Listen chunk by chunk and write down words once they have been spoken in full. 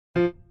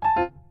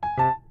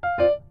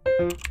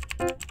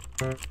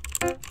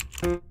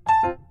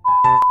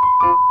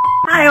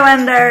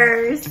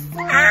Wonders!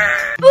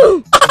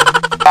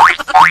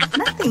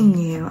 Nothing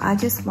new. I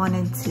just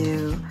wanted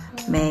to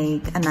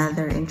make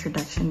another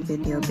introduction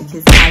video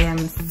because I am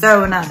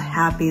so not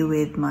happy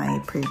with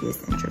my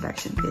previous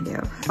introduction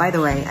video. By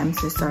the way, I'm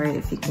so sorry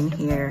if you can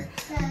hear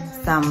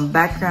some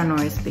background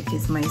noise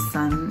because my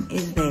son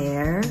is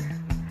there.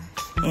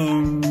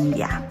 And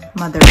yeah,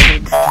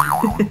 motherhood.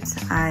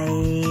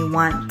 I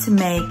want to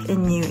make a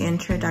new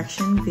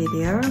introduction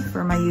video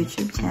for my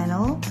YouTube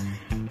channel.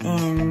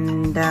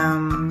 And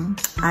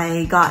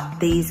I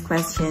got these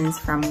questions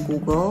from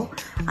Google.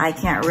 I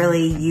can't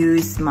really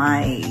use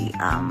my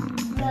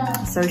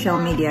social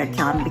media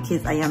account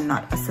because I am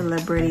not a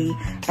celebrity.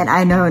 And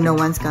I know no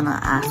one's gonna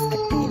ask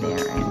me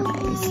there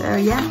anyway. So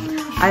yeah,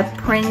 I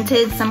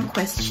printed some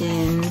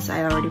questions.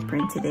 I already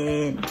printed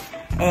it.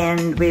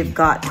 And we've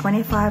got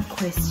 25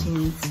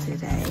 questions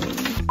today.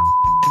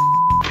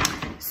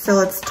 So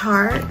let's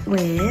start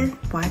with,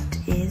 what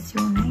is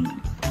your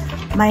name?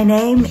 My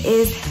name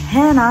is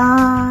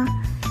Hannah.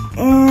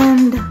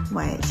 And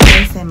wait, should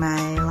I say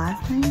my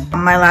last name?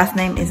 My last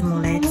name is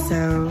Mulet,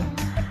 so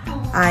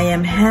I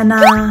am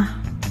Hannah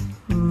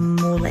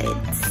Mulet.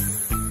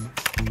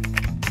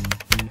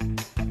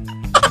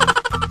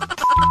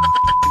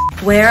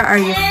 Where are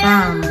you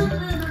from?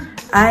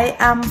 I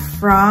am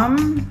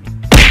from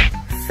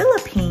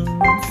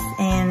Philippines,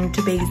 and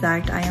to be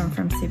exact, I am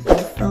from Cebu,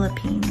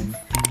 Philippines.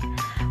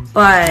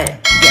 But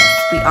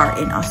yes, we are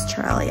in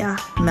Australia,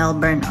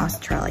 Melbourne,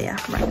 Australia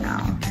right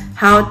now.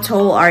 How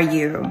tall are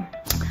you?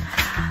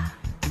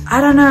 I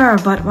don't know,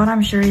 but what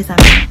I'm sure is I'm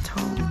not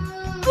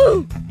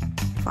tall.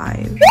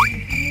 5.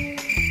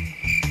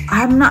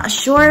 I'm not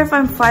sure if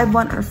I'm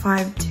 5'1" or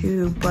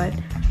 5'2", but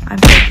I'm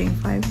hoping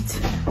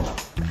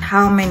 5'2".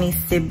 How many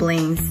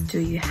siblings do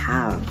you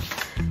have?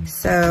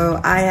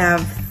 So I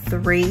have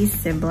 3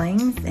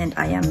 siblings and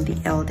I am the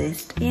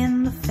eldest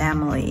in the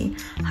family.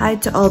 Hi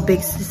to all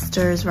big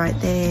sisters right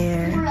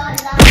there.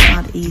 It's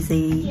not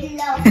easy.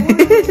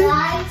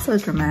 So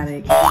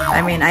dramatic.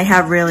 I mean, I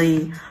have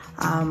really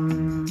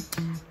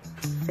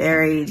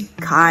very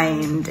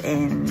kind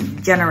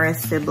and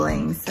generous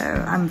siblings, so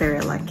I'm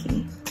very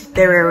lucky.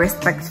 Very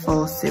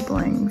respectful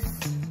siblings.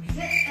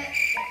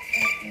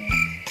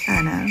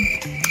 I know.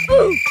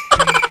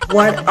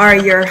 What are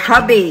your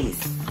hobbies?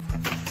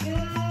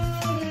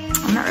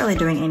 I'm not really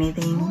doing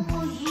anything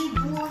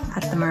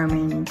at the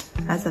moment.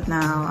 As of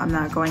now, I'm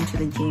not going to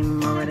the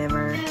gym or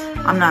whatever.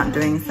 I'm not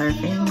doing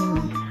surfing.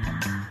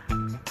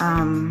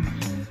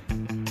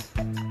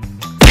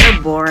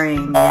 So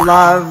boring. I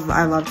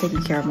love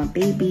taking care of my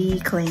baby,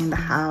 cleaning the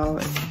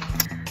house.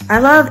 I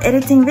love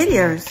editing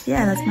videos.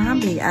 Yeah, that's my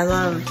hobby. I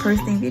love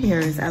posting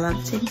videos. I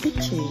love taking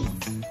pictures.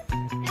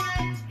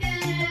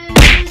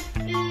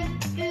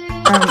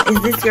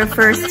 Is this your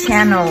first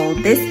channel?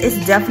 This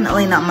is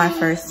definitely not my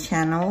first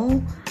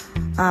channel.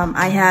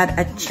 I had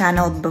a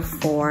channel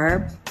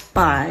before,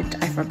 but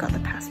I forgot the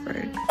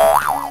password.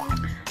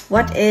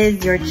 What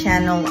is your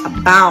channel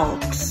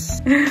about?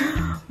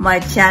 My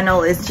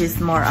channel is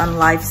just more on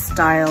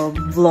lifestyle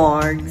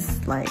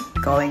vlogs, like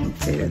going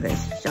to the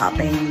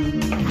shopping,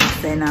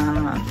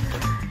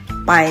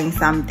 buying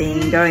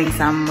something, going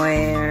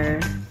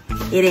somewhere,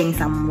 eating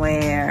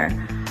somewhere.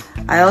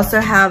 I also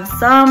have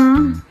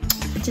some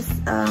just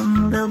a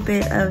little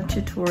bit of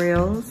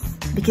tutorials,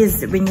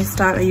 because when you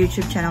start a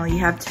YouTube channel you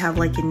have to have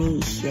like a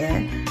niche,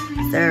 yeah.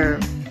 So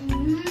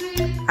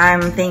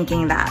I'm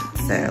thinking that,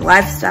 so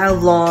lifestyle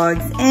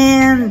vlogs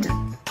and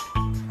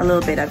a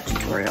little bit of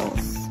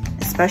tutorials,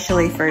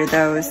 especially for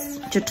those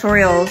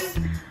tutorials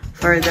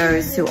for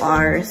those who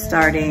are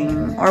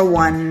starting or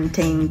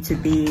wanting to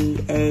be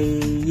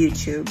a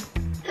YouTube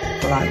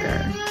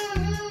vlogger.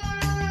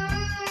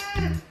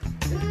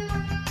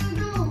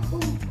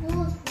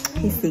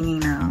 He's singing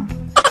now.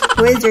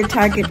 Who is your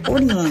target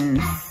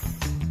audience?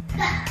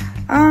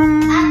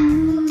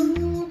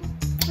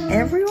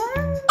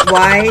 Everyone?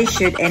 Why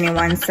should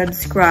anyone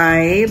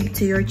subscribe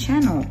to your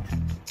channel?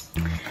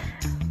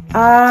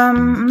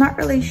 I'm not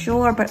really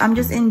sure, but I'm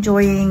just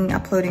enjoying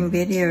uploading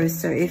videos.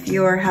 So if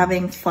you're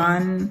having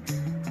fun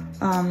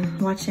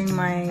watching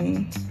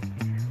my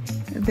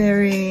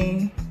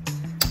very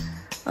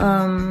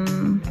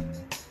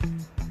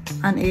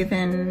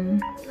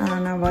uneven, I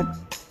don't know what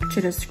to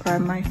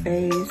describe my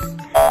face.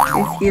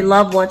 If you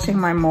love watching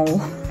my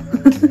mole.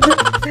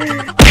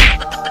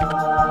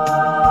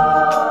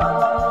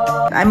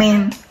 I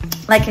mean,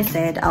 like I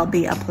said, I'll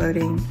be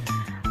uploading.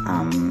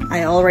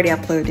 I already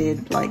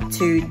uploaded like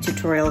 2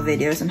 tutorial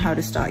videos on how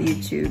to start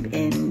YouTube,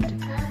 and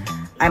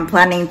I'm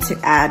planning to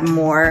add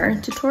more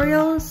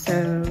tutorials.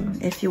 So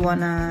if you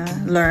wanna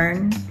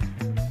learn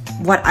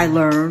what I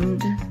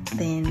learned,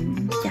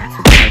 then yeah,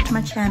 subscribe to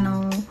my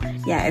channel.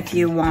 Yeah, if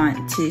you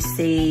want to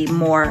see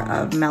more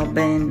of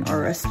Melbourne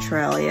or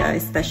Australia,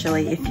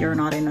 especially if you're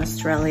not in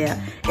Australia,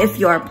 if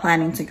you are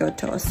planning to go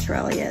to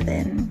Australia,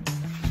 then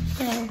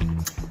yeah,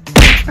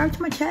 subscribe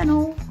to my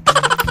channel.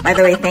 By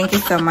the way, thank you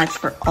so much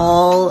for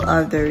all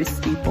of those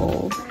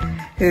people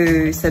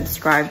who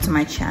subscribe to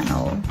my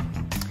channel.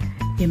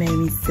 You made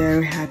me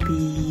so happy,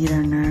 you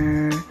don't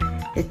know.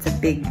 it's a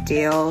big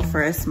deal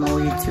for a small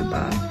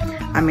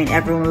YouTuber. I mean,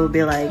 everyone will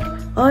be like,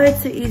 oh,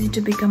 it's so easy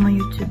to become a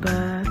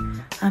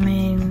YouTuber. I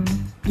mean,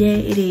 yeah,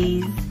 it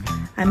is.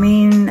 I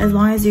mean, as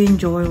long as you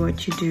enjoy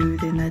what you do,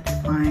 then that's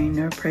fine,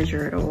 no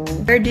pressure at all.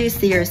 Where do you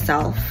see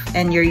yourself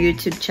and your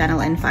YouTube channel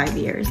in 5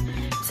 years?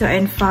 So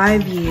in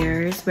 5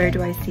 years, where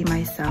do I see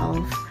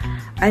myself?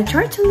 I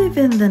try to live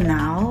in the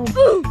now,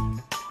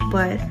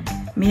 but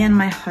me and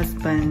my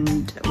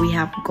husband, we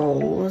have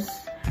goals.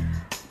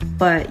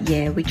 But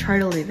yeah, we try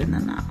to live in the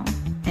now.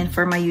 And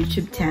for my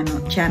YouTube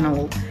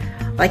channel,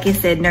 like I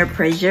said, no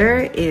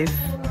pressure. If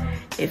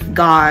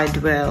God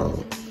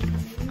will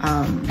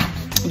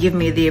give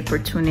me the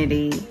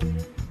opportunity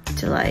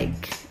to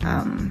like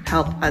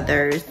help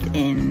others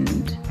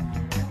and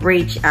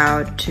reach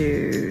out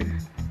to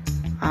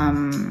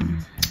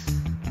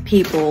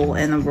people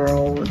in the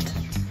world.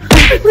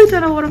 I really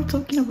don't know what I'm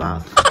talking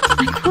about.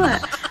 Like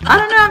what? I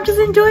don't know, I'm just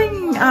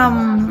enjoying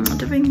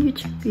doing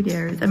YouTube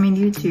videos. I mean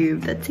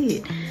YouTube, that's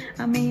it.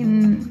 I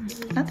mean,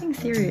 nothing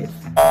serious.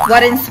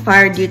 What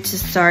inspired you to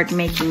start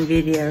making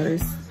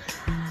videos?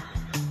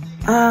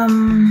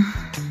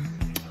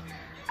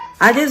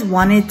 I just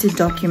wanted to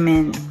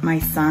document my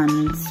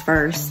son's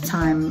first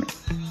time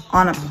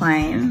on a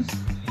plane,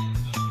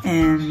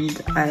 and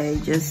I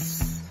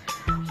just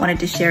wanted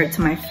to share it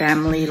to my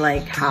family,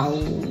 like how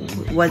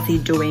was he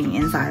doing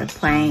inside a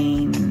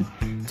plane,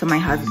 to my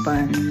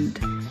husband.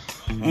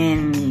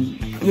 And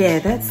yeah,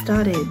 that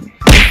started.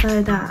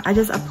 I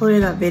just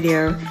uploaded that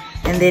video,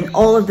 and then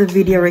all of the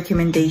video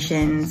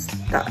recommendations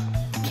that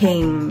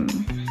came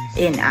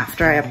in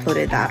after I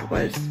uploaded that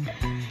was,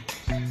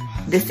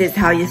 this is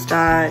how you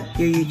start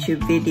your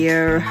YouTube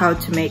video, how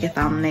to make a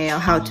thumbnail,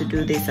 how to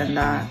do this and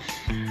that.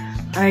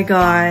 I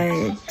got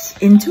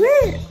into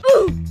it.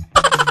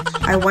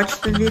 I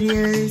watched the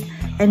videos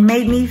and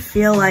made me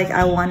feel like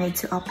I wanted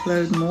to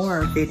upload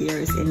more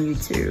videos in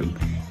YouTube.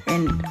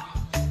 And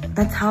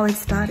that's how it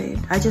started.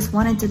 I just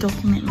wanted to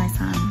document my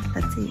son,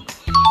 that's it.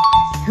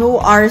 Who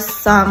are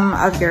some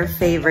of your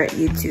favorite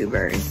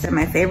YouTubers? So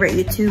my favorite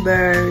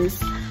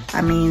YouTubers,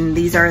 I mean,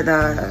 these are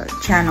the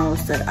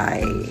channels that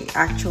I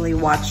actually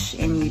watch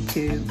in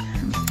YouTube.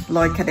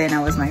 Lloyd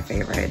Cadena was my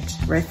favorite,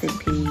 rest in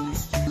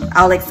peace.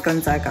 Alex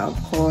Gonzaga,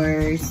 of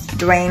course.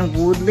 Dwayne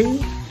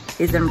Woodley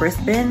is in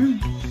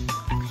Brisbane.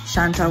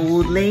 Shanta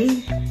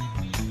Woodley.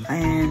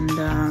 And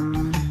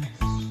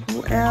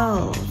who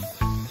else?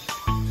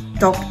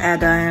 Doc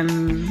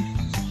Adam.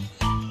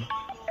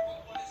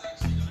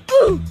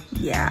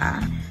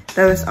 Yeah,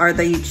 those are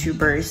the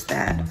YouTubers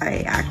that I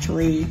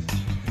actually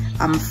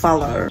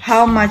follow.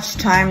 How much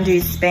time do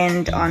you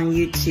spend on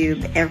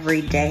YouTube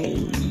every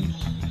day?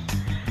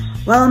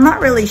 Well, I'm not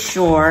really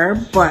sure,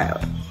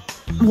 but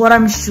what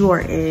I'm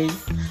sure is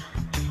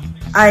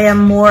I am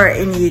more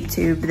in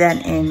YouTube than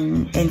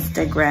in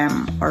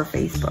Instagram or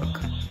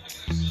Facebook.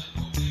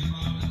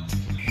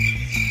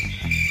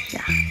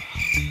 Yeah.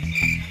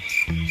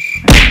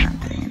 I'm not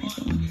doing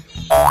anything.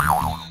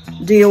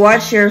 Do you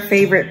watch your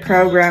favorite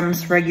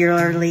programs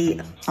regularly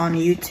on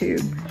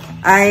YouTube?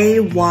 I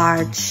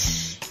watch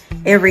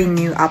every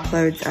new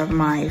uploads of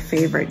my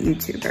favorite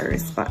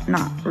YouTubers, but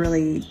not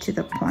really to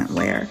the point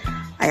where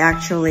I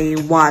actually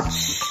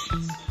watch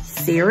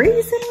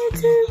series in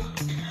YouTube.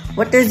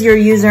 What does your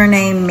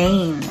username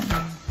mean?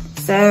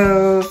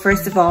 So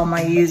first of all,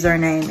 my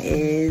username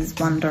is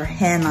Wonder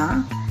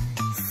Hannah.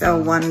 So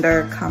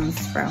Wonder comes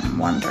from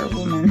Wonder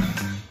Woman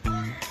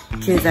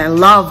because I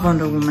love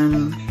Wonder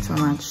Woman so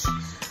much.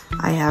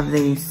 I have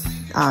these,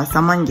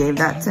 someone gave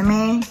that to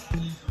me,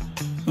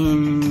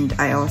 and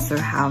I also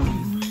have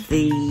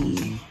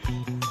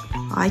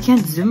I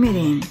can't zoom it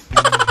in.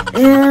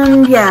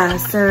 And yeah,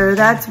 so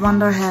that's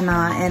Wonder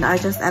Hannah, and I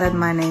just added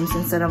my names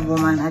instead of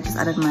woman. I just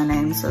added my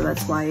name, so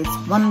that's why it's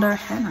Wonder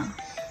Hannah.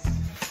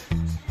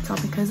 It's all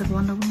because of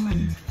Wonder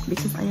Woman,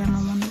 because I am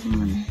a Wonder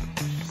Woman.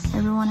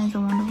 Everyone is a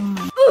Wonder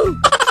Woman.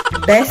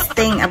 Best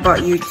thing about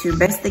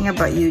YouTube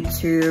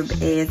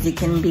is you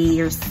can be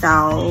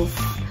yourself.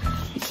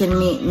 You can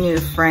meet new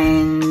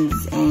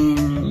friends,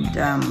 and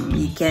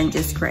you can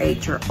just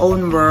create your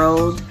own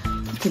world.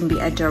 You can be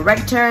a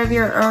director of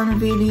your own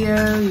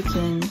video. You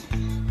can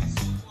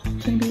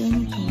be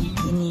anything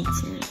you need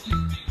to.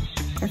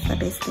 That's the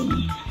best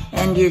thing.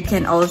 And you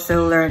can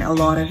also learn a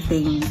lot of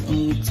things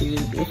in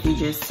YouTube if you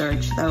just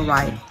search the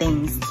right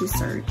things to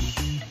search.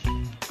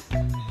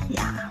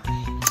 Yeah,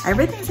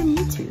 everything's in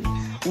YouTube.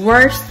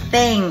 Worst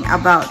thing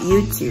about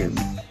YouTube.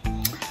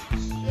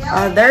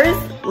 There's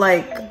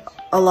like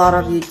a lot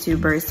of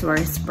YouTubers who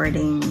are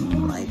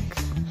spreading like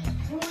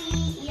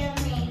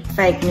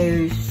fake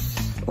news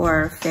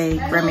or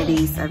fake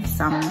remedies of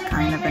some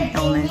kind of an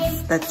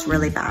illness. That's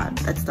really bad.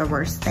 That's the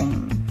worst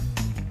thing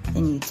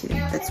in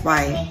YouTube. That's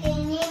why,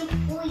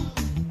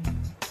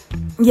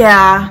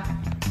 yeah,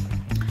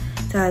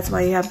 so that's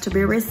why you have to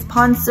be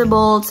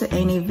responsible to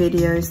any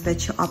videos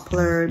that you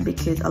upload,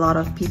 because a lot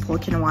of people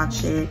can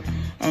watch it,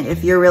 and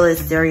if you're really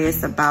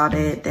serious about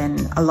it,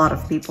 then a lot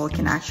of people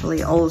can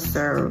actually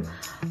also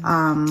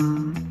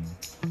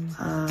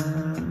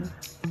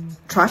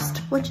trust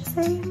what you're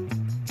saying.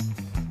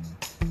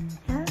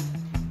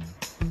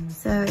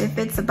 So if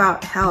it's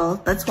about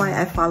health, that's why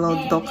I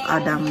followed Doc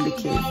Adam,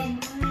 because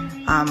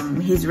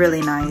he's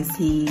really nice.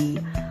 He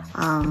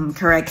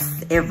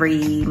corrects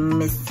every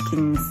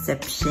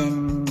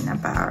misconception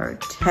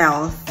about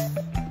health,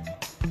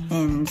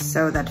 and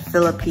so that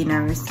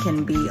Filipinos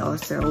can be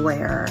also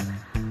aware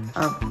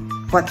of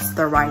what's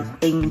the right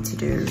thing to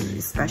do,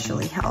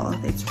 especially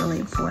health. It's really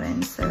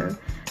important. So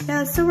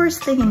yeah, it's the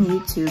worst thing in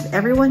YouTube.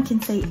 Everyone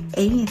can say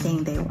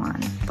anything they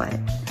want, but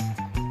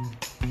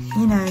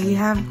you know, you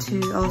have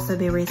to also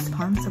be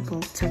responsible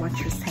to what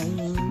you're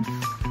saying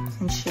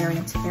and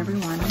sharing to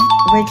everyone.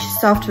 Which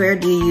software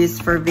do you use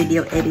for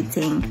video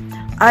editing?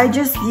 I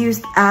just use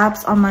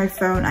apps on my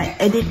phone. I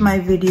edit my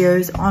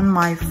videos on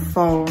my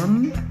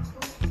phone.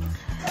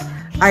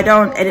 I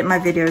don't edit my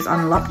videos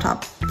on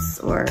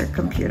laptops or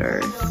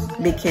computers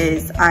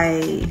because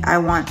I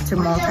want to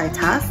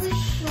multitask.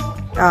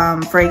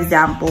 For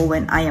example,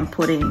 when I am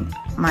putting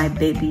my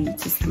baby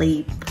to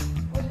sleep,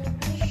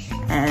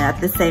 and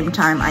at the same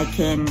time I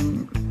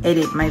can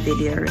edit my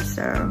videos,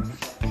 so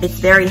it's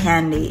very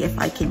handy if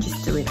I can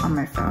just do it on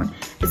my phone.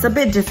 It's a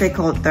bit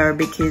difficult though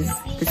because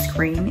the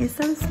screen is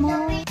so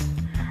small.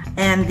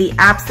 And the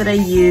apps that I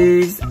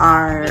use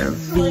are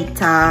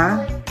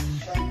Vita,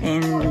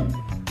 and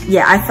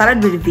yeah, I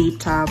started with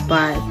Vita,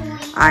 but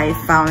I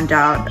found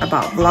out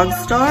about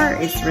Vlogstar.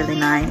 It's really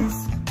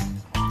nice.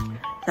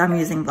 So I'm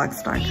using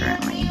Vlogstar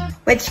currently.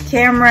 Which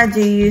camera do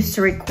you use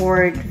to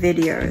record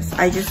videos?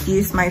 I just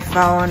use my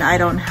phone. I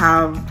don't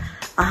have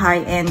a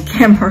high-end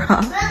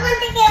camera.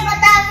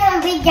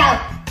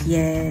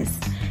 Yes.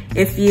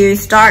 If you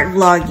start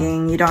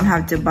vlogging, you don't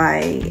have to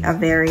buy a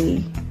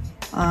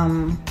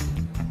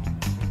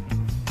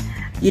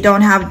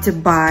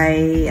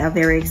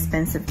very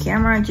expensive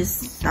camera.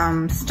 Just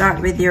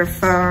start with your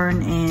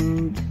phone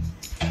and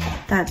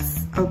that's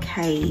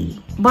okay.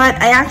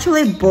 But I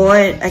actually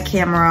bought a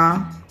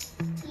camera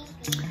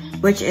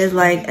which is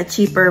like a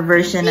cheaper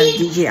version of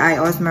DJI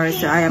Osmo,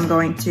 so I am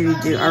going to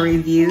do a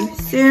review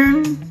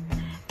soon.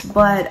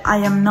 But I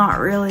am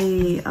not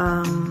really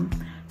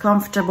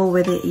comfortable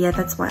with it yet.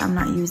 That's why I'm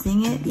not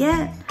using it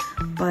yet.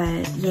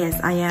 But yes,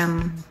 I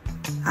am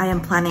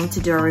planning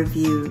to do a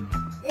review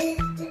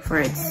for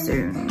it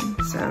soon.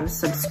 So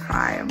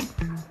subscribe.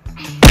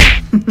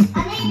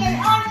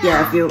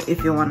 Yeah,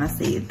 if you want to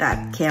see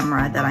that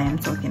camera that I am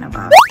talking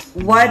about.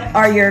 What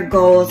are your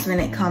goals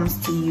when it comes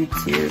to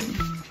YouTube?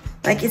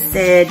 Like I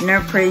said, no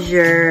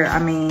pressure. I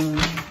mean,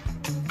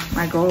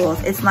 my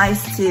goals, it's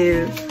nice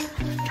to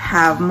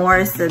have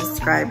more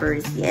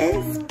subscribers,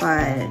 yes,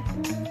 but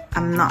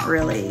I'm not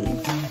really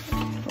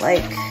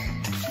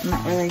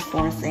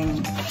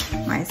forcing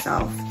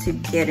myself to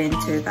get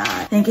into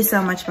that. Thank you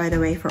so much, by the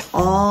way, for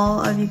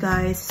all of you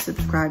guys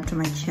subscribe to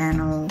my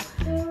channel.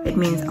 It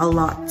means a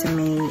lot to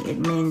me. It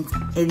means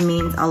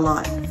a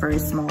lot for a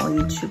small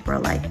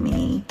YouTuber like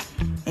me.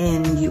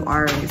 And you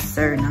are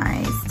so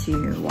nice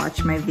to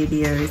watch my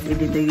videos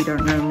even though you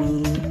don't know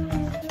me.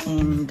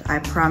 And I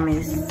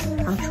promise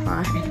I'll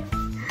try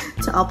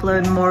to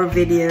upload more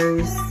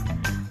videos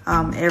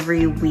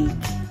every week.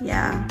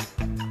 Yeah,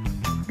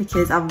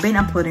 because I've been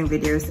uploading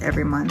videos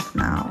every month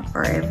now,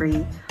 or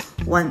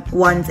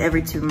once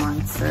every 2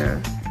 months, so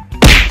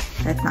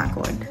that's not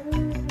good.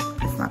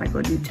 That's not a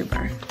good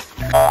YouTuber.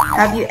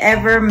 Have you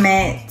ever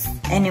met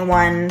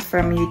anyone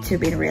from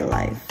YouTube in real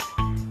life?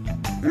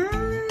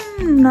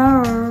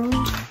 No.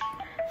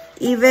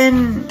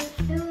 Even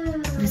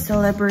the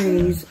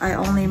celebrities I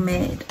only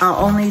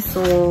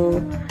saw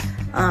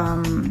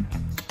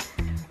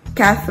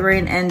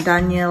Catherine and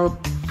Daniel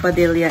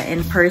Padilla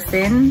in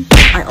person.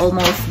 I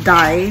almost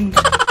died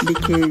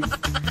because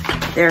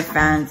their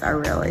fans are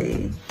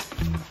really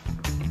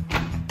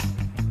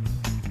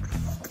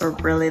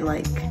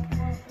like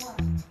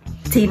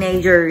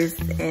teenagers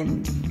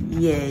and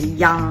yeah,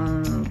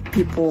 young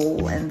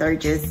people, and they're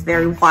just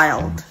very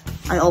wild.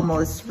 I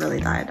almost really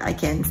died. I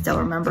can still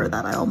remember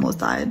that I almost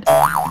died.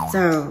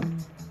 So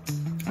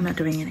I'm not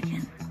doing it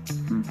again.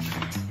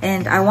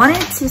 And I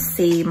wanted to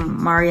see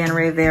Marian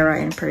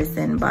Rivera in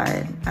person,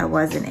 but I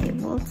wasn't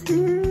able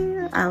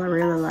to. I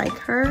really like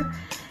her.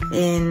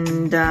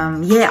 And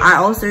yeah, I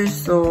also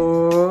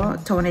saw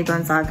Tony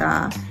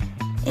Gonzaga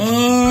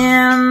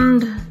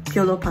and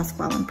Piolo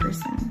Pascual in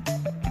person.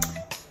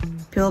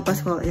 Piolo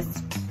Pascual is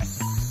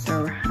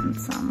so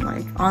handsome.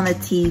 Like on the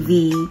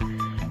TV,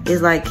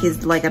 is like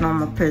he's like a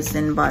normal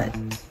person, but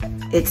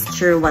it's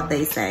true what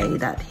they say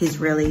that he's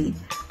really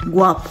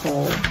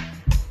guapo,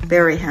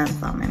 very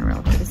handsome in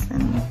real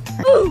person.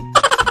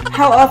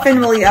 How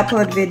often will you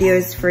upload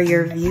videos for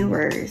your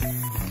viewers?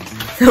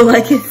 So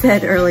like I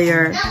said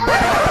earlier,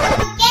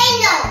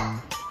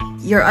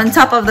 you're on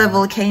top of the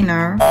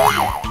volcano.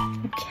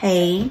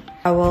 Okay,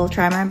 I will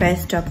try my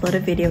best to upload a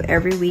video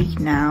every week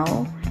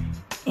now.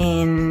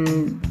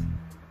 And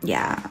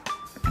yeah,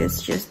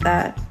 it's just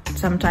that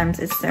sometimes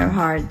it's so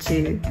hard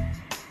to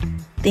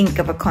think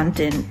of a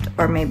content,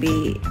 or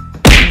maybe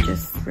I'm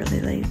just really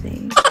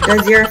lazy.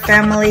 Does your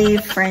family,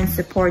 friends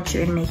support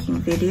you in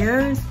making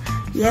videos?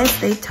 Yes,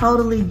 they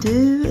totally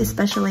do,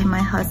 especially my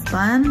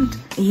husband.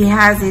 He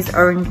has his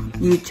own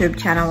YouTube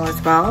channel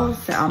as well,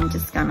 so I'm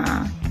just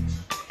gonna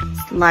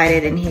slide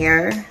it in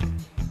here.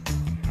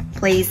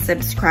 Please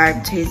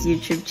subscribe to his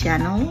YouTube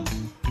channel.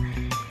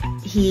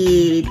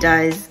 He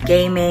does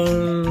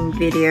gaming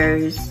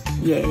videos.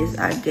 Yes,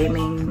 a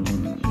gaming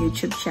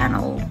YouTube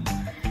channel.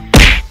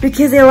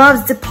 Because he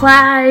loves to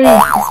play,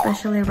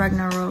 especially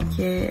Ragnarok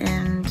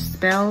and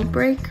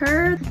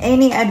Spellbreaker.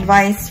 Any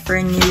advice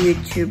for new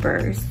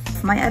YouTubers?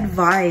 My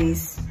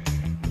advice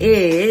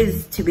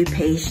is to be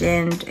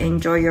patient,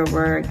 enjoy your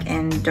work,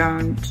 and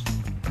don't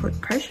put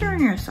pressure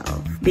on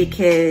yourself.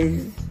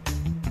 Because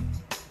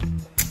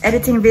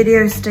editing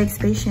videos takes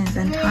patience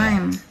and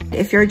time.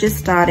 If you're just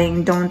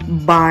starting,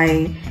 don't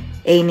buy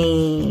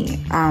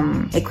any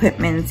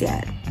equipment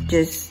yet.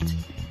 Just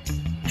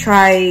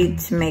try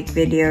to make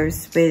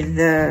videos with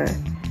the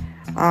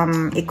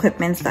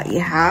equipment that you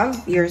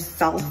have, your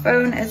cell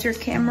phone as your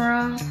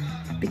camera.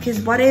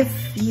 Because what if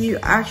you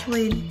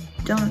actually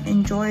don't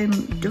enjoy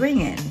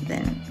doing it?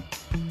 Then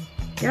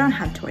you don't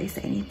have to waste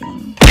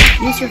anything.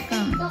 Use your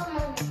phone.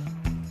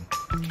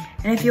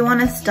 And if you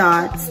want to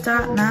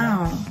start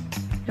now.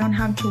 You don't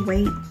have to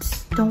wait.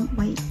 Don't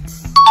wait.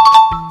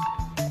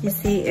 You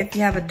see, if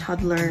you have a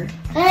toddler,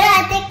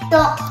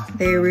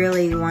 they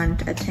really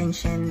want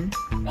attention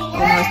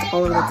almost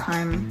all of the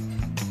time.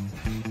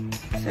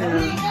 So,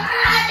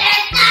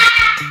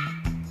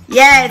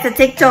 yeah, it's a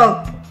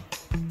TikTok.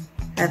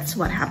 That's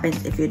what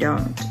happens if you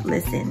don't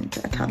listen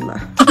to a toddler.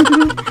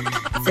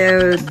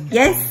 So,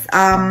 yes,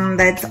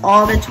 that's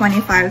all the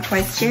 25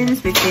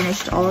 questions. We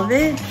finished all of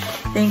it.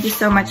 Thank you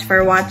so much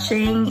for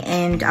watching,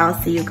 and I'll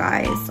see you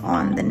guys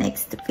on the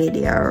next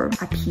video.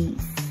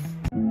 Peace.